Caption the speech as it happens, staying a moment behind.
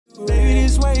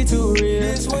way too real.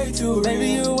 This way too real. Baby,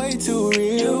 you're way too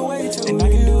real. You're way too real. And I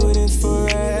can do this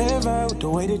forever with the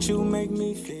way that you make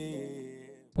me feel.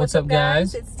 What's up,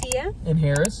 guys? It's Tia and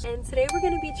Harris, and today we're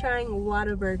going to be trying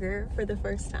WHATABURGER for the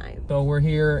first time. So we're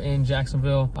here in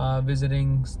Jacksonville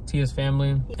visiting Tia's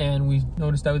family, and we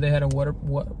noticed that they had a What a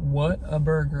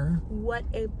Burger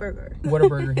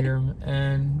here,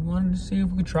 and we wanted to see if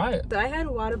we could try it. So I had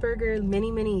WHATABURGER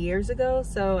many years ago,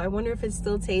 so I wonder if it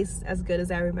still tastes as good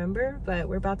as I remember, but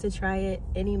we're about to try it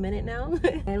any minute now.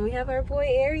 And we have our boy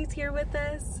Aries here with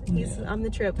us. He's on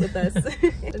the trip with us.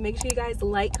 So make sure you guys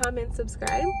like, comment,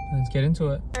 subscribe. Let's get into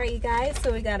it. All right, you guys,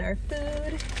 so we got our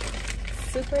food.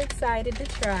 Super excited to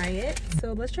try it.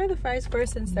 So let's try the fries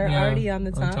first since they're already on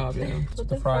the top. What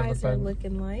the fries are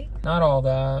looking like. Not all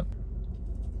that.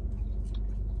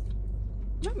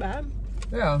 Not bad.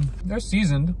 Yeah, they're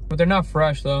seasoned, but they're not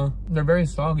fresh though. They're very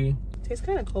soggy. Tastes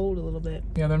kind of cold a little bit.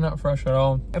 Yeah, they're not fresh at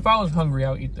all. If I was hungry,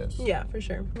 I would eat this. Yeah, for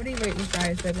sure. What are you rating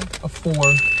fries, baby? A 4. 4?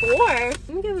 I'm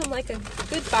gonna give them like a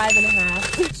good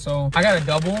 5.5. So I got a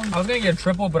double. I was gonna get a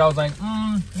triple, but I was like,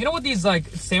 you know what these like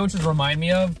sandwiches remind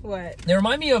me of? What? They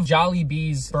remind me of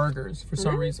Jollibee's burgers for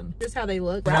some reason. Just how they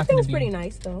look. Wrapping's pretty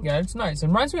nice though. Yeah, it's nice. It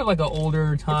reminds me of like an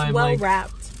older time. It's well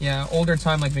wrapped. Yeah, older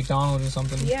time like McDonald's or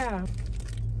something. Yeah.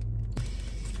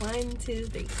 1, 2,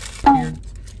 3. Here.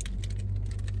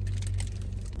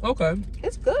 Okay.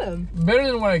 It's good. Better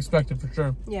than what I expected for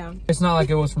sure. Yeah. It's not like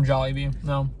it was from Jollibee.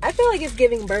 No. I feel like it's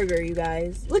giving burger, you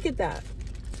guys. Look at that.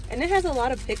 And it has a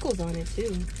lot of pickles on it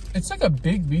too. It's like a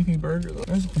big beefy burger though.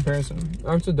 There's a comparison.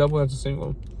 That's a double, that's a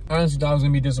single. I honestly thought I was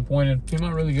gonna be disappointed. Came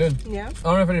out really good. Yeah. I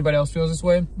don't know if anybody else feels this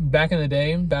way. Back in the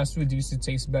day, fast food used to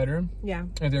taste better. Yeah.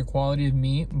 And their quality of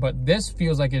meat, but this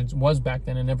feels like it was back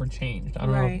then and never changed. I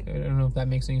don't know if that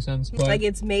makes any sense. But like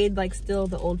it's made like still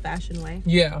the old-fashioned way.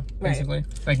 Yeah, basically.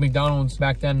 Like McDonald's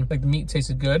back then, like the meat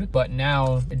tasted good, but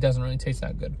now it doesn't really taste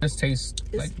that good. This tastes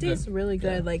really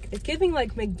good. Yeah. Like it's giving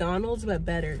like McDonald's but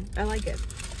better. I like it.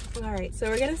 All right, so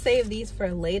we're gonna save these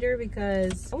for later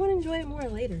because I want to enjoy it more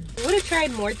later. I would have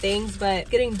tried more things, but it's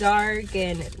getting dark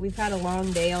and we've had a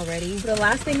long day already. The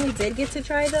last thing we did get to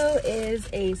try though is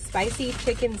a spicy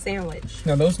chicken sandwich.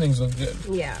 Now those things look good.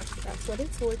 Yeah, that's what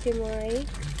it's looking like.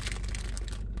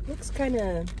 Looks kind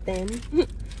of thin,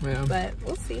 yeah, but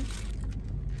we'll see.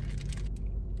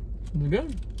 They're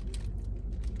good.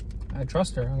 I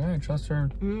trust her. Okay, I trust her.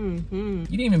 You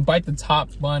didn't even bite the top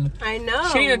bun. I know.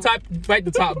 She didn't even bite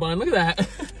the top bun. Look at that.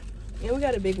 And we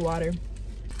got a big water.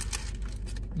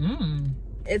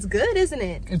 It's good, isn't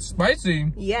it? It's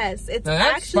spicy. Yes, it's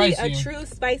actually a true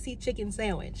spicy chicken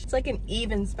sandwich. It's like an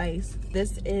even spice.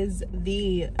 This is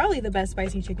probably the best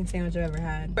spicy chicken sandwich I've ever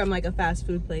had from like a fast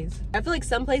food place. I feel like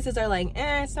some places are like,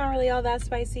 it's not really all that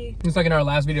spicy. It's like in our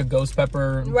last video, ghost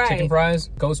pepper chicken fries.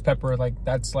 Ghost pepper, like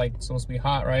that's like supposed to be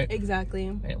hot, right? Exactly.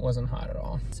 And it wasn't hot at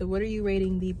all. So what are you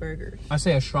rating the burger? I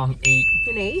say a strong 8.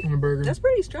 An 8? On a burger. That's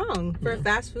pretty strong. For a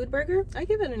fast food burger, I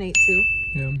give it an 8 too.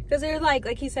 Yeah. Because they're like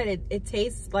he said, it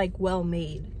tastes like well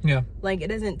made. Yeah. Like it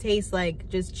doesn't taste like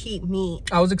just cheap meat.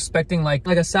 I was expecting like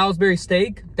a Salisbury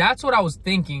steak. That's what I was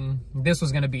thinking this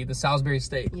was gonna be, the Salisbury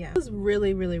steak. Yeah. It was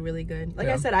really good. Like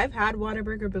I said, I've had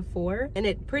WHATABURGER before and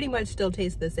it pretty much still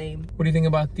tastes the same. What do you think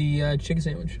about the chicken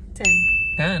sandwich? 10.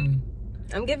 10.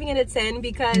 I'm giving it a 10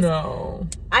 because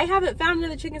I haven't found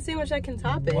another chicken sandwich that can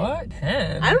top it. What?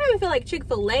 10? I don't even feel like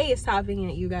Chick-fil-A is topping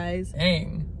it, you guys.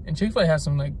 Dang. And Chick-fil-A has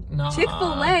some like,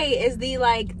 Chick-fil-A is the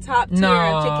like top tier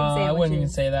of chicken sandwiches. I wouldn't even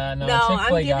say that. No,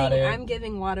 Chick-fil-A got it. I'm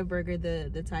giving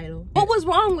WHATABURGER the title. What was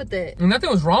wrong with it? Nothing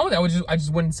was wrong with it. I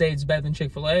just wouldn't say it's better than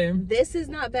Chick-fil-A. This is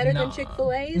not better than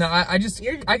Chick-fil-A's? No, I could just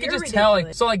ridiculous. tell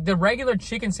like, so like the regular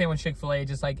chicken sandwich Chick-fil-A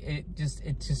just like it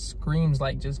just screams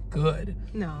like just good.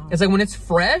 No. It's like when it's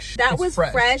fresh. That was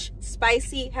fresh,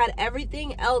 spicy, had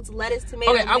everything else, lettuce,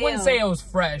 tomato, Okay, I wouldn't say it was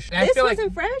fresh. This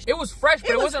wasn't fresh? It was fresh,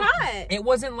 but it wasn't hot. It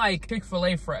wasn't like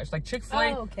Chick-fil-A fresh. Like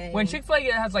Chick-fil-A, when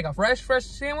Chick-fil-A has like a fresh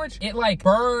sandwich, it like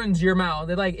burns your mouth.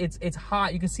 It like it's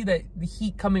hot. You can see the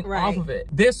heat coming off of it.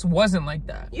 This wasn't like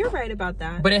that. You're right about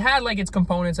that. But it had like its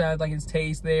components, it had like its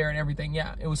taste there and everything.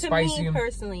 Yeah, it was spicy. To me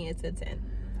personally, it's a 10.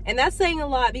 And that's saying a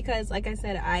lot because, like I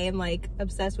said, I am like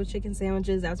obsessed with chicken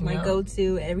sandwiches. That's my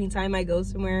go-to every time I go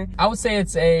somewhere. I would say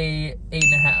it's a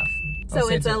 8.5. So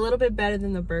it's a little bit better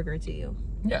than the burger to you.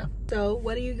 Yeah. So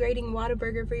what are you grading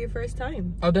WHATABURGER for your first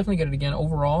time? I'll definitely get it again.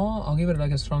 Overall, I'll give it like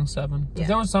a strong 7. Yeah. If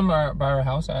there was some by our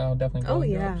house, I'll definitely go. Oh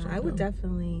yeah, I would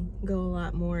definitely go a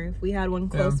lot more if we had one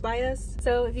close by us.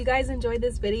 So if you guys enjoyed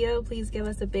this video, please give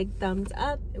us a big thumbs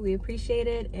up. We appreciate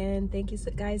it. And thank you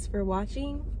guys for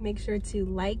watching. Make sure to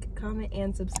like, comment,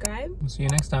 and subscribe. We'll see you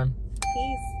next time.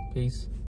 Peace. Peace.